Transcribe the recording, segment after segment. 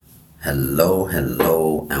Hello,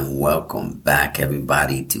 and welcome back,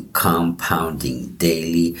 everybody, to Compounding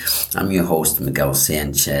Daily. I'm your host, Miguel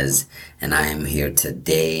Sanchez, and I am here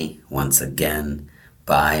today, once again,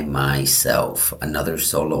 by myself. Another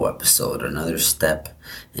solo episode, another step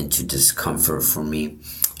into discomfort for me.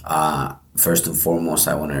 First and foremost,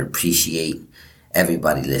 I want to appreciate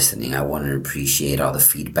everybody listening. I want to appreciate all the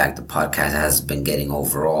feedback the podcast has been getting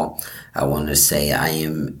overall. I want to say I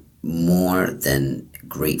am more than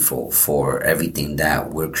grateful for everything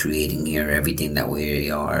that we're creating here, everything that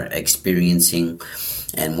we are experiencing,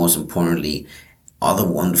 and most importantly, all the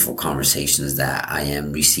wonderful conversations that I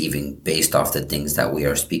am receiving based off the things that we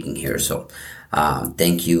are speaking here. So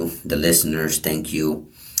thank you, the listeners. Thank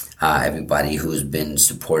you, everybody who's been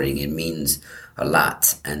supporting. It means a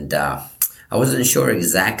lot. And I wasn't sure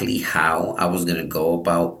exactly how I was going to go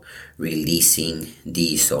about releasing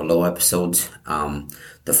the solo episodes.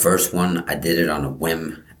 The first one, I did it on a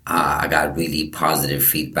whim. I got really positive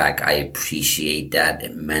feedback. I appreciate that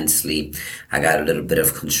immensely. I got a little bit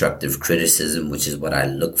of constructive criticism, which is what I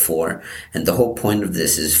look for. And the whole point of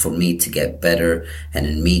this is for me to get better. And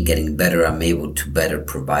in me getting better, I'm able to better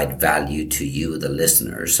provide value to you, the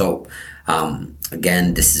listener. So,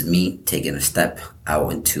 again, this is me taking a step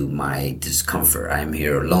out into my discomfort. I am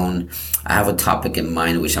here alone. I have a topic in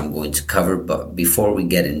mind which I'm going to cover, but before we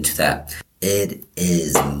get into that, it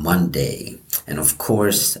is Monday. And of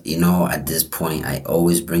course, at this point, I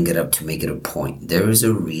always bring it up to make it a point. There is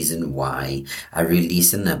a reason why I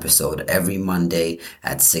release an episode every Monday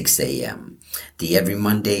at 6 a.m. The every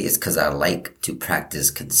Monday is because I like to practice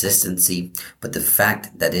consistency. But the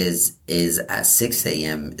fact that is at 6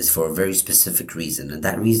 a.m. is for a very specific reason. And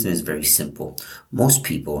that reason is very simple. Most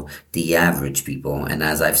people, the average people, and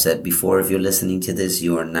as I've said before, if you're listening to this,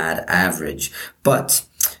 you are not average. But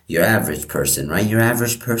your average person, right? Your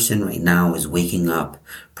average person right now is waking up,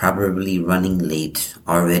 probably running late,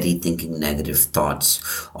 already thinking negative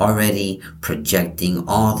thoughts, already projecting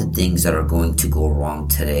all the things that are going to go wrong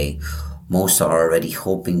today. Most are already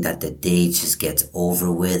hoping that the day just gets over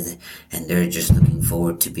with, and they're just looking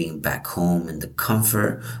forward to being back home in the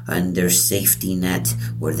comfort and their safety net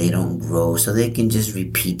where they don't grow, so they can just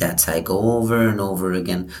repeat that cycle over and over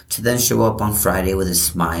again to then show up on Friday with a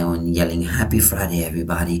smile and yelling, "Happy Friday,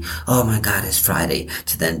 everybody. Oh my God, it's Friday,"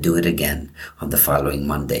 to then do it again on the following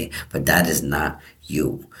Monday. But that is not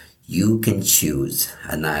you. You can choose,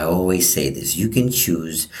 and I always say this, you can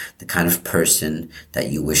choose the kind of person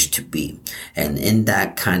that you wish to be. And in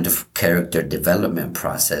that kind of character development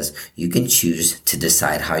process, you can choose to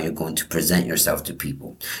decide how you're going to present yourself to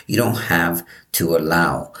people. You don't have to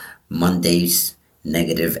allow Monday's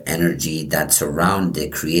negative energy that's around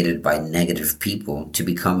it, created by negative people, to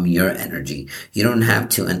become your energy. You don't have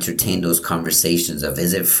to entertain those conversations of,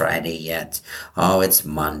 is it Friday yet? Oh, it's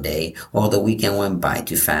Monday. Oh, the weekend went by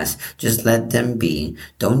too fast. Just let them be.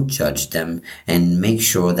 Don't judge them, and make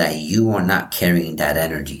sure that you are not carrying that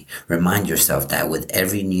energy. Remind yourself that with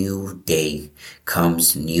every new day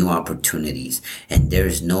comes new opportunities, and there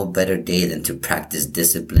is no better day than to practice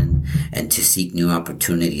discipline and to seek new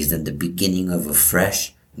opportunities than the beginning of a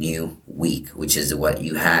fresh new week, which is what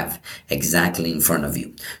you have exactly in front of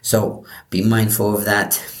you. So be mindful of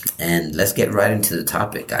that, and let's get right into the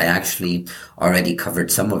topic. I actually already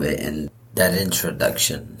covered some of it in that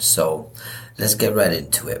introduction, so let's get right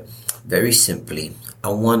into it. Very simply, I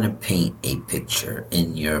want to paint a picture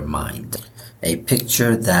in your mind. A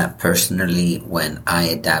picture that personally, when I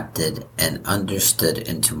adapted and understood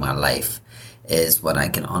into my life, is what I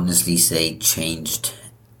can honestly say changed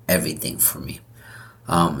everything for me.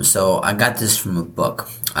 So I got this from a book.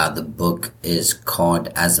 The book is called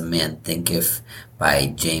As a Man Thinketh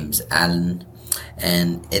by James Allen.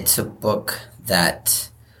 And it's a book that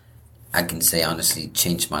I can say honestly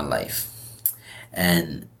changed my life.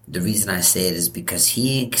 And the reason I say it is because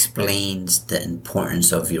he explains the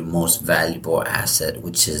importance of your most valuable asset,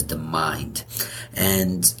 which is the mind.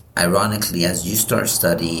 And ironically, as you start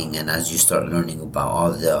studying and as you start learning about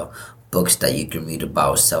all the books that you can read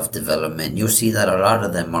about self-development, you'll see that a lot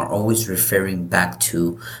of them are always referring back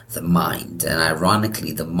to the mind. And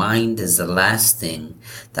ironically, the mind is the last thing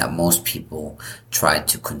that most people try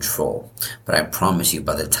to control. But I promise you,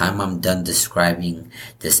 by the time I'm done describing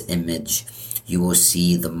this image, you will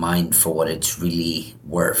see the mind for what it's really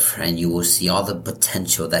worth, and you will see all the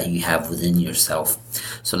potential that you have within yourself.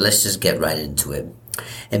 So let's just get right into it.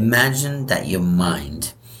 Imagine that your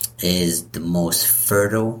mind is the most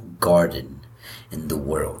fertile garden in the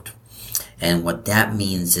world. And what that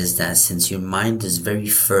means is that since your mind is very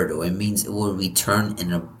fertile, it means it will return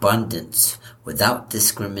in abundance without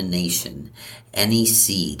discrimination any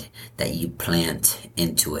seed that you plant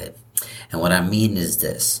into it. And what I mean is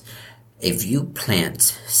this: if you plant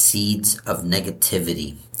seeds of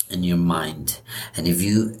negativity in your mind, and if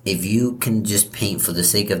you can just paint, for the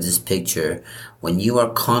sake of this picture, when you are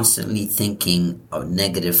constantly thinking of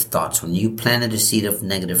negative thoughts, when you planted a seed of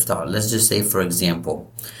negative thought, let's just say, for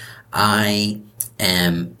example, I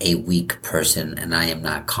am a weak person and I am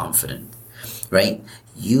not confident, right?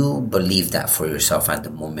 You believe that for yourself at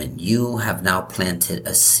the moment. You have now planted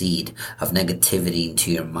a seed of negativity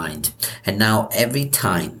into your mind. And now every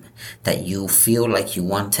time that you feel like you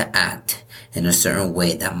want to act in a certain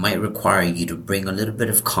way that might require you to bring a little bit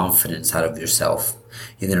of confidence out of yourself,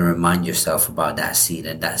 you're going to remind yourself about that seed,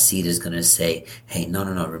 and that seed is going to say, hey, no,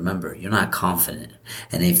 remember, you're not confident.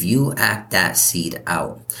 And if you act that seed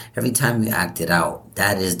out, every time you act it out,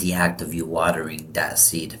 that is the act of you watering that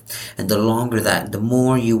seed. And the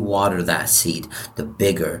more you water that seed, the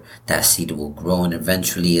bigger that seed will grow, and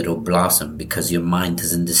eventually it'll blossom, because your mind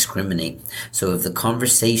doesn't discriminate. So if the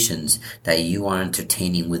conversations that you are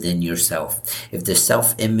entertaining within yourself, if the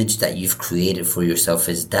self-image that you've created for yourself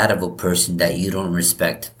is that of a person that you don't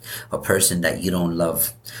respect, a person that you don't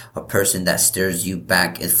love, a person that stares you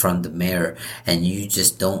back in front of the mirror and you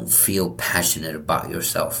just don't feel passionate about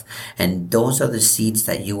yourself, and those are the seeds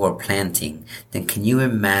that you are planting, then can you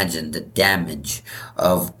imagine the damage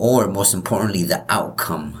of, or most importantly, the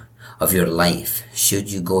outcome of your life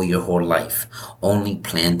should you go your whole life only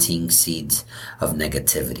planting seeds of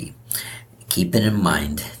negativity? Keeping in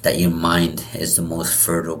mind that your mind is the most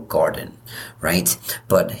fertile garden, right?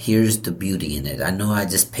 But here's the beauty in it. I know I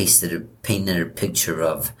just painted a picture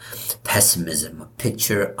of pessimism, a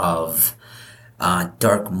picture of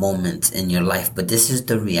dark moments in your life, but this is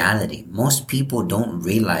the reality. Most people don't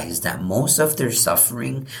realize that most of their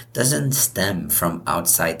suffering doesn't stem from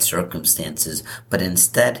outside circumstances, but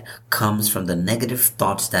instead comes from the negative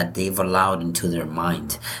thoughts that they've allowed into their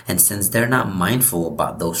mind. And since they're not mindful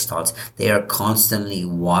about those thoughts, they are constantly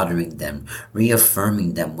watering them,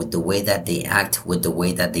 reaffirming them with the way that they act, with the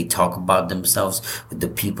way that they talk about themselves, with the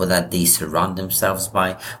people that they surround themselves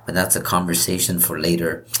by. But that's a conversation for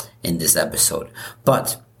later in this episode.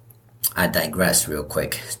 But I digress real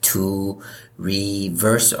quick to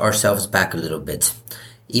reverse ourselves back a little bit.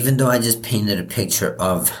 Even though I just painted a picture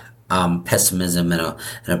of pessimism and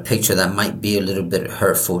a picture that might be a little bit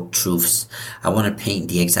hurtful truths, I want to paint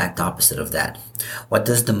the exact opposite of that. What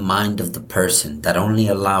does the mind of the person that only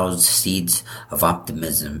allows seeds of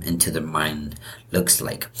optimism into their mind looks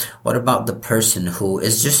like? What about the person who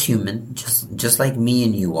is just human, just like me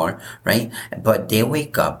and you are, right? But they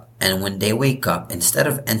wake up, and when they wake up, instead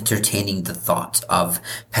of entertaining the thoughts of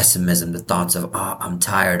pessimism, the thoughts of, oh, I'm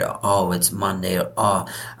tired, or oh, it's Monday, or oh,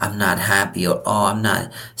 I'm not happy, or oh, I'm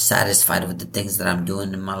not satisfied with the things that I'm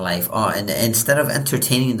doing in my life, oh, and instead of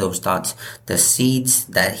entertaining those thoughts, the seeds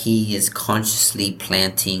that he is consciously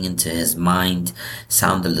planting into his mind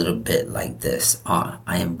sound a little bit like this. Oh,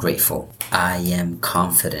 I am grateful. I am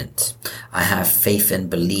confident. I have faith and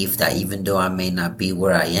belief that even though I may not be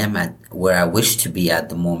where I am at, where I wish to be at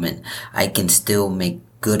the moment, I can still make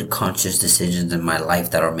good conscious decisions in my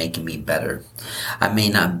life that are making me better. I may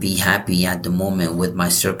not be happy at the moment with my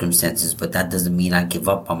circumstances, but that doesn't mean I give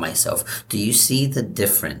up on myself. Do you see the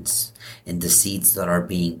difference in the seeds that are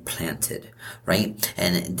being planted, right?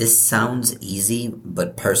 And this sounds easy,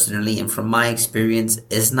 but personally and from my experience,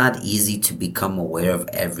 it's not easy to become aware of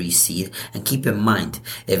every seed. And keep in mind,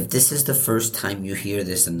 if this is the first time you hear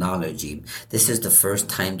this analogy, this is the first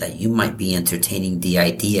time that you might be entertaining the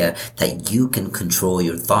idea that you can control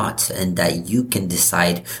your thoughts and that you can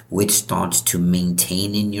decide which thoughts to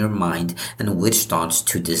maintain in your mind and which thoughts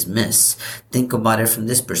to dismiss. Think about it from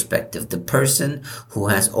this perspective. The person who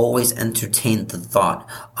has always entertained the thought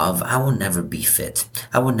of, I will never be fit,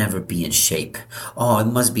 I will never be in shape, oh, it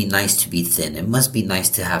must be nice to be thin, it must be nice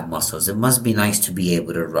to have muscles, it must be nice to be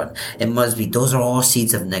able to run, it must be, those are all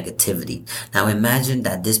seeds of negativity. Now imagine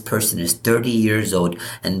that this person is 30 years old,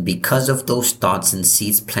 and because of those thoughts and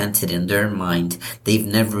seeds planted in their mind, they've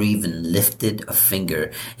never even lifted a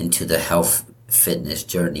finger into the health fitness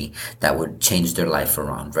journey that would change their life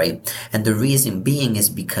around, right? And the reason being is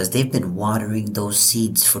because they've been watering those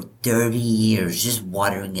seeds for 30 years, just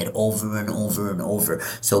watering it over and over and over.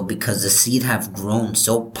 So because the seed have grown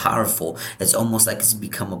so powerful, it's almost like it's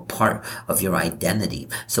become a part of your identity.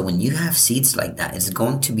 So when you have seeds like that, it's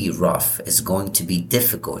going to be rough, it's going to be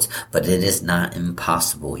difficult, but it is not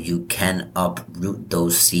impossible. You can uproot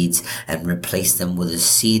those seeds and replace them with a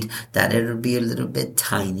seed that it'll be a little bit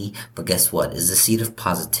tiny, but guess what? Is a seed of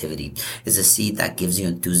positivity, is a seed that gives you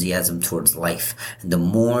enthusiasm towards life. And the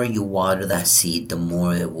more you water that seed, the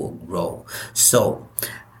more it will grow. So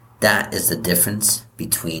that is the difference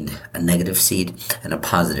between a negative seed and a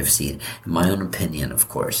positive seed, in my own opinion, of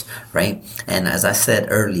course, right? And as I said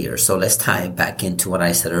earlier, so let's tie it back into what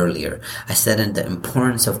I said earlier. I said in the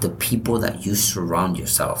importance of the people that you surround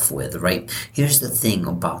yourself with, right? Here's the thing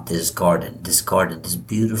about this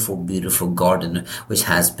beautiful, beautiful garden, which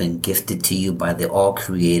has been gifted to you by the all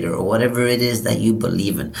creator or whatever it is that you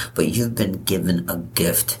believe in, but you've been given a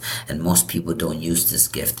gift, and most people don't use this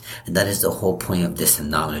gift. And that is the whole point of this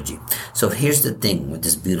analogy. So here's the thing with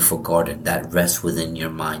this beautiful garden that rests within your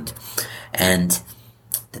mind. And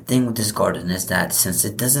the thing with this garden is that since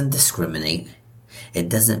it doesn't discriminate, it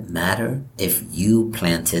doesn't matter if you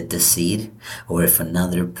planted the seed or if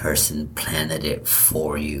another person planted it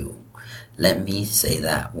for you. Let me say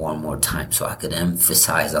that one more time so I could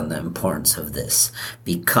emphasize on the importance of this.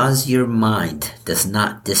 Because your mind does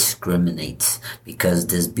not discriminate, because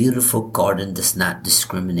this beautiful garden does not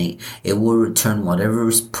discriminate, it will return whatever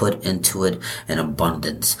is put into it in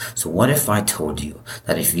abundance. So what if I told you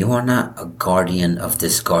that if you are not a guardian of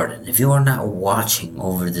this garden, if you are not watching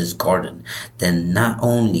over this garden, then not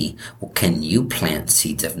only can you plant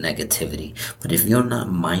seeds of negativity, but if you're not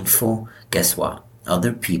mindful, guess what?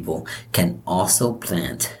 Other people can also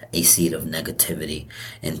plant a seed of negativity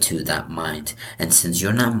into that mind. And since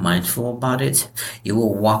you're not mindful about it, you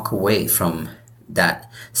will walk away from that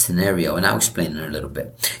scenario. And I'll explain in a little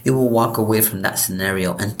bit. You will walk away from that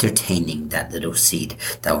scenario entertaining that little seed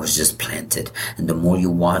that was just planted. And the more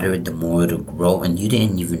you water it, the more it'll grow. And you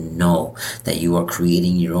didn't even know that you are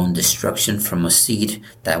creating your own destruction from a seed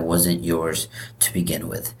that wasn't yours to begin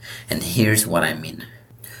with. And here's what I mean.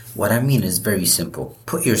 What I mean is very simple.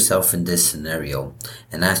 Put yourself in this scenario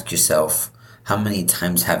and ask yourself, how many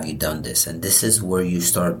times have you done this? And this is where you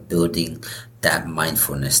start building that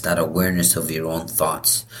mindfulness, that awareness of your own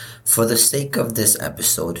thoughts. For the sake of this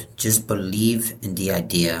episode, just believe in the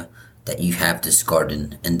idea that you have this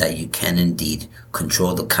garden and that you can indeed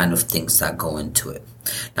control the kind of things that go into it.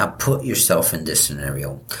 Now put yourself in this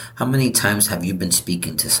scenario. How many times have you been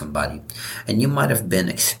speaking to somebody and you might have been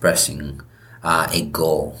expressing a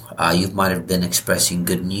goal. You might have been expressing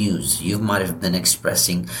good news. You might have been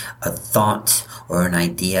expressing a thought or an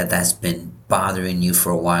idea that's been bothering you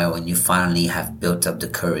for a while, and you finally have built up the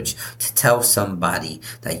courage to tell somebody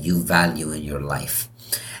that you value in your life.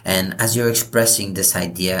 And as you're expressing this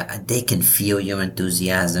idea, they can feel your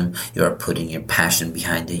enthusiasm. You're putting your passion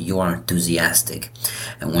behind it. You are enthusiastic.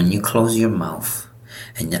 And when you close your mouth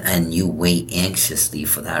and you wait anxiously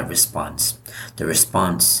for that response, the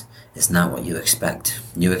response is not what you expect.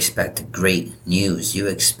 You expect great news. You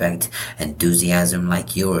expect enthusiasm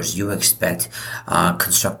like yours. You expect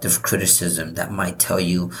constructive criticism that might tell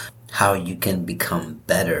you how you can become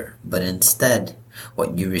better. But instead,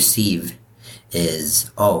 what you receive is,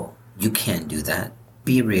 oh, you can't do that.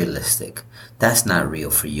 Be realistic. That's not real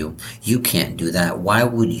for you. You can't do that. Why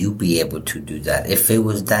would you be able to do that? If it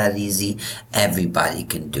was that easy, everybody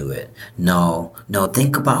can do it. No.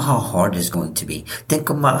 Think about how hard it's going to be. Think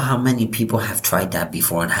about how many people have tried that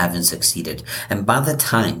before and haven't succeeded. And by the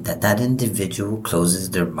time that individual closes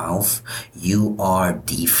their mouth, you are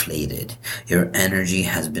deflated. Your energy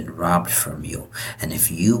has been robbed from you. And if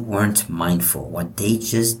you weren't mindful, what they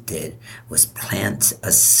just did was plant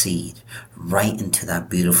a seed right into that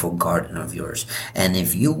beautiful garden of yours. And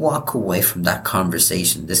if you walk away from that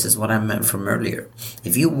conversation, this is what I meant from earlier.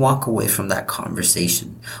 If you walk away from that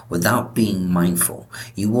conversation without being mindful,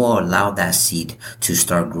 you will allow that seed to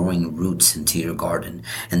start growing roots into your garden.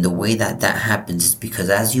 And the way that happens is because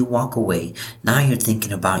as you walk away, now you're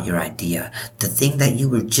thinking about your idea, the thing that you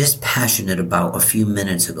were just passionate about a few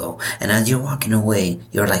minutes ago. And as you're walking away,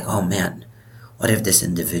 you're like, oh man, what if this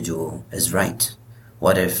individual is right?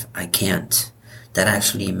 What if I can't? That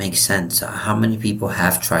actually makes sense. How many people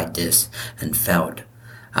have tried this and failed?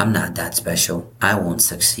 I'm not that special. I won't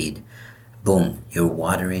succeed. Boom, you're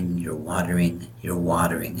watering,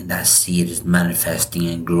 and that seed is manifesting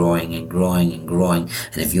and growing and growing and growing.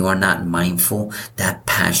 And if you are not mindful, that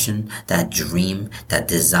passion, that dream, that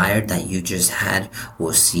desire that you just had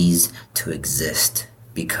will cease to exist.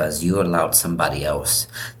 Because you allowed somebody else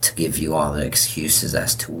to give you all the excuses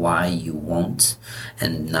as to why you won't.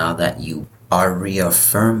 And now that you are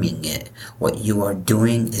reaffirming it, what you are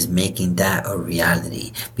doing is making that a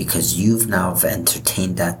reality. Because you've now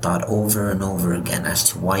entertained that thought over and over again as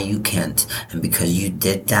to why you can't. And because you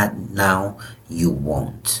did that, now you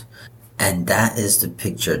won't. And that is the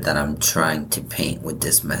picture that I'm trying to paint with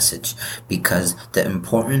this message, because the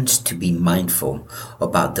importance to be mindful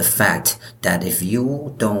about the fact that if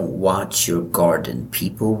you don't watch your garden,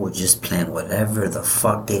 people will just plant whatever the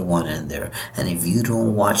fuck they want in there. And if you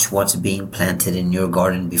don't watch what's being planted in your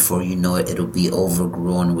garden, before you know it, it'll be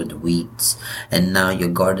overgrown with weeds. And now your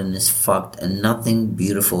garden is fucked and nothing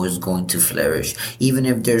beautiful is going to flourish. Even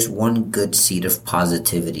if there's one good seed of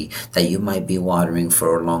positivity that you might be watering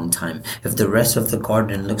for a long time, if the rest of the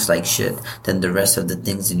garden looks like shit, then the rest of the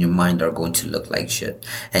things in your mind are going to look like shit.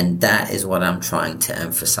 And that is what I'm trying to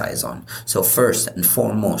emphasize on. So first and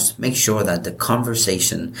foremost, make sure that the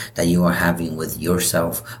conversation that you are having with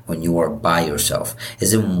yourself when you are by yourself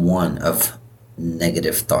isn't one of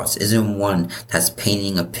negative thoughts, isn't one that's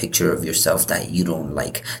painting a picture of yourself that you don't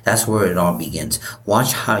like. That's where it all begins.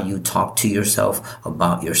 Watch how you talk to yourself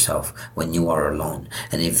about yourself when you are alone.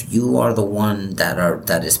 And if you are the one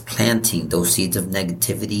that is planting those seeds of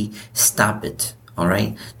negativity, stop it. All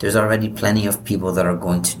right. There's already plenty of people that are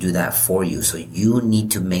going to do that for you. So you need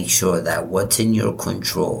to make sure that what's in your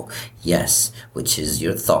control, yes, which is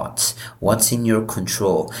your thoughts, what's in your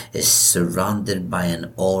control is surrounded by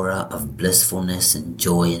an aura of blissfulness and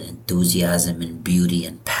joy and enthusiasm and beauty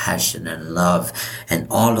and passion and love and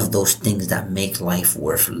all of those things that make life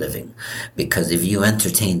worth living. Because if you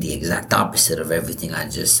entertain the exact opposite of everything I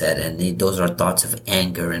just said, and those are thoughts of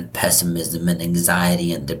anger and pessimism and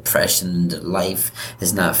anxiety and depression and life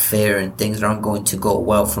is not fair and things aren't going to go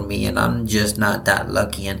well for me and I'm just not that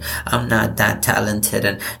lucky and I'm not that talented,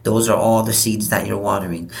 and those are all the seeds that you're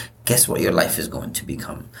watering, guess what your life is going to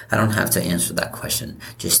become? I don't have to answer that question.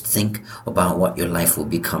 Just think about what your life will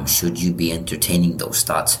become should you be entertaining those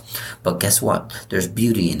thoughts. But guess what? There's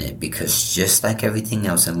beauty in it, because just like everything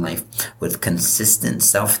else in life, with consistent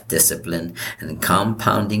self-discipline and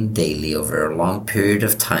compounding daily over a long period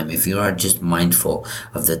of time, if you are just mindful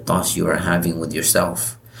of the thoughts you are having with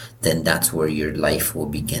yourself, then that's where your life will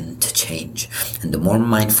begin to change. And the more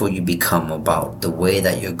mindful you become about the way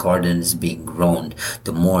that your garden is being grown,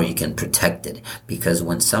 the more you can protect it. Because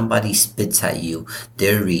when somebody spits at you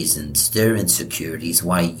their reasons, their insecurities,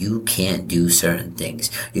 why you can't do certain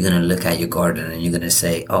things, you're going to look at your garden and you're going to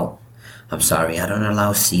say, oh, I'm sorry, I don't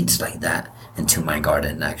allow seeds like that into my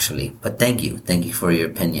garden actually. But thank you for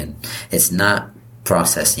your opinion. It's not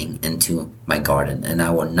processing into my garden, and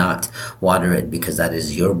I will not water it because that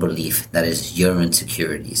is your belief, that is your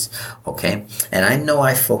insecurities. Okay, and I know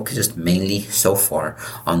I focused mainly so far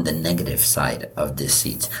on the negative side of this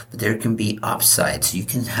seeds, but there can be upsides. You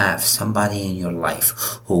can have somebody in your life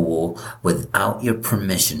who will, without your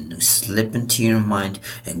permission, slip into your mind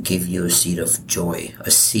and give you a seed of joy,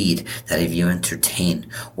 a seed that if you entertain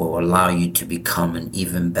will allow you to become an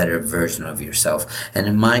even better version of yourself. And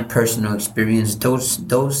in my personal experience,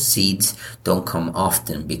 those seeds don't come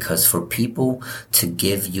often, because for people to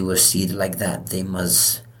give you a seed like that, they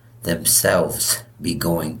must themselves be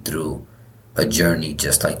going through a journey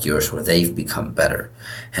just like yours where they've become better.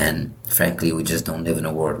 And frankly, we just don't live in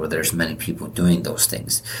a world where there's many people doing those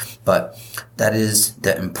things. But that is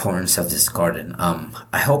the importance of this garden.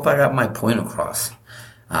 I hope I got my point across.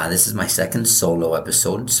 This is my second solo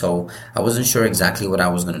episode, so I wasn't sure exactly what I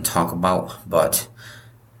was going to talk about, but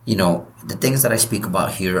you know, the things that I speak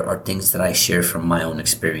about here are things that I share from my own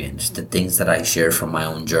experience, the things that I share from my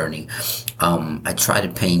own journey. I try to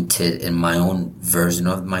paint it in my own version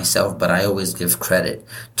of myself, but I always give credit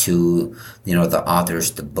to, the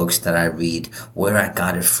authors, the books that I read, where I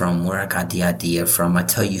got it from, where I got the idea from. I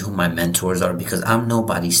tell you who my mentors are, because I'm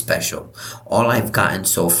nobody special. All I've gotten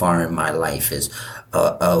so far in my life is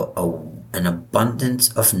an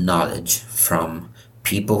abundance of knowledge from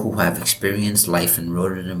people who have experienced life and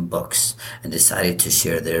wrote it in books and decided to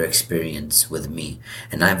share their experience with me.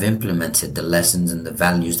 And I've implemented the lessons and the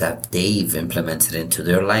values that they've implemented into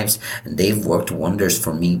their lives, and they've worked wonders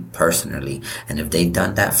for me personally. And if they've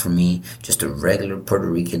done that for me, just a regular Puerto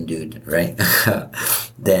Rican dude, right?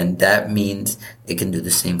 Then that means it can do the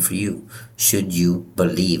same for you, should you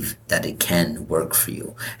believe that it can work for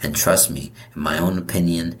you. And trust me, in my own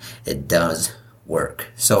opinion, it does work.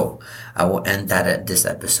 So I will end this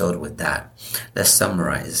episode with that. Let's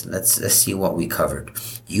summarize. Let's see what we covered.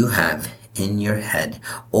 You have in your head,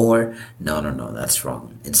 or no, that's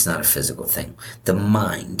wrong. It's not a physical thing. The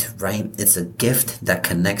mind, right? It's a gift that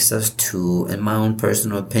connects us to, in my own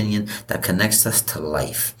personal opinion, that connects us to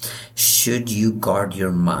life. Should you guard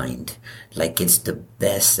your mind, like it's the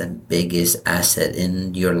best and biggest asset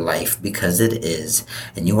in your life, because it is.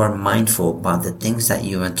 And you are mindful about the things that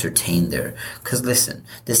you entertain there. Because listen,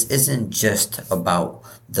 this isn't just about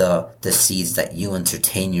the seeds that you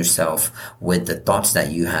entertain yourself with, the thoughts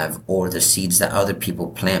that you have, or the seeds that other people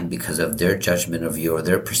plant because of their judgment of you or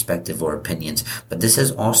their perspective or opinions. But this is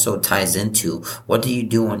also ties into, what do you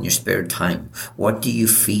do on your spare time? What do you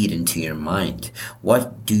feed into your mind?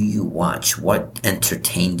 What do you watch? What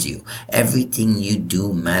entertains you? Everything you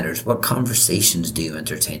do matters. What conversations do you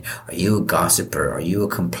entertain? Are you a gossiper? Are you a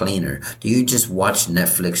complainer? Do you just watch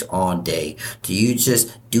Netflix all day? Do you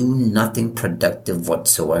just do nothing productive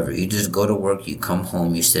whatsoever? You just go to work, you come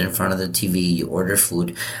home, you sit in front of the TV, you order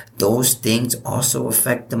food. Those things also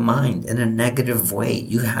affect the mind in a negative way.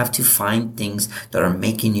 You have to find things that are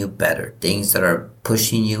making you better, things that are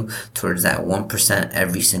pushing you towards that 1%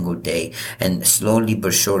 every single day. And slowly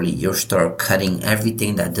but surely, you'll start cutting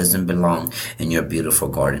everything that doesn't belong in your beautiful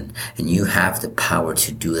garden. And you have the power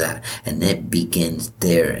to do that. And it begins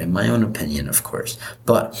there, in my own opinion, of course.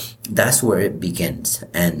 But that's where it begins.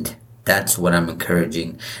 And that's what I'm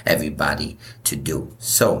encouraging everybody to do.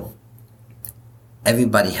 So,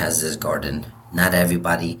 everybody has this garden. Not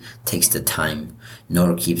everybody takes the time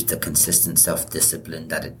nor keeps the consistent self-discipline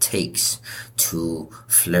that it takes to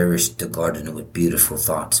flourish the garden with beautiful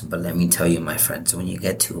thoughts. But let me tell you, my friends, when you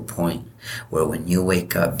get to a point where when you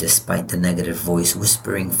wake up, despite the negative voice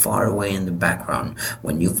whispering far away in the background,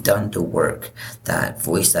 when you've done the work, that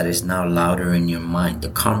voice that is now louder in your mind, the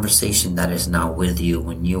conversation that is now with you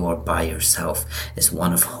when you are by yourself, is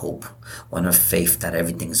one of hope, one of faith that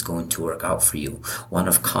everything's going to work out for you, one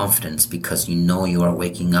of confidence because you know you are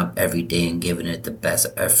waking up every day and giving it the best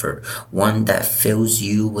effort, one that fills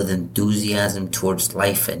you with enthusiasm towards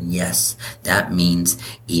life. And yes, that means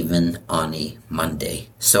even on a Monday.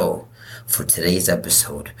 So, for today's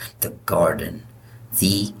episode, the garden,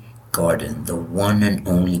 the one and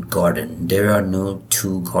only garden. There are no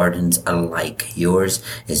two gardens alike. Yours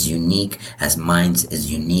is unique as mine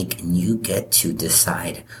is unique, and you get to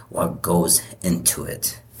decide what goes into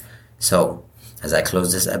it. So, as I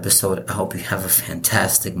close this episode, I hope you have a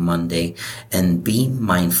fantastic Monday, and be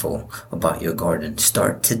mindful about your garden.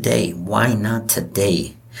 Start today. Why not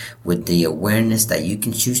today? With the awareness that you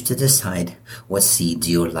can choose to decide what seeds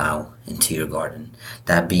you allow into your garden.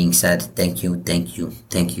 That being said, thank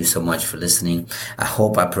you so much for listening. I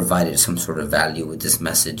hope I provided some sort of value with this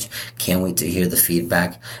message. Can't wait to hear the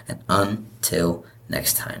feedback, and until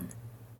next time.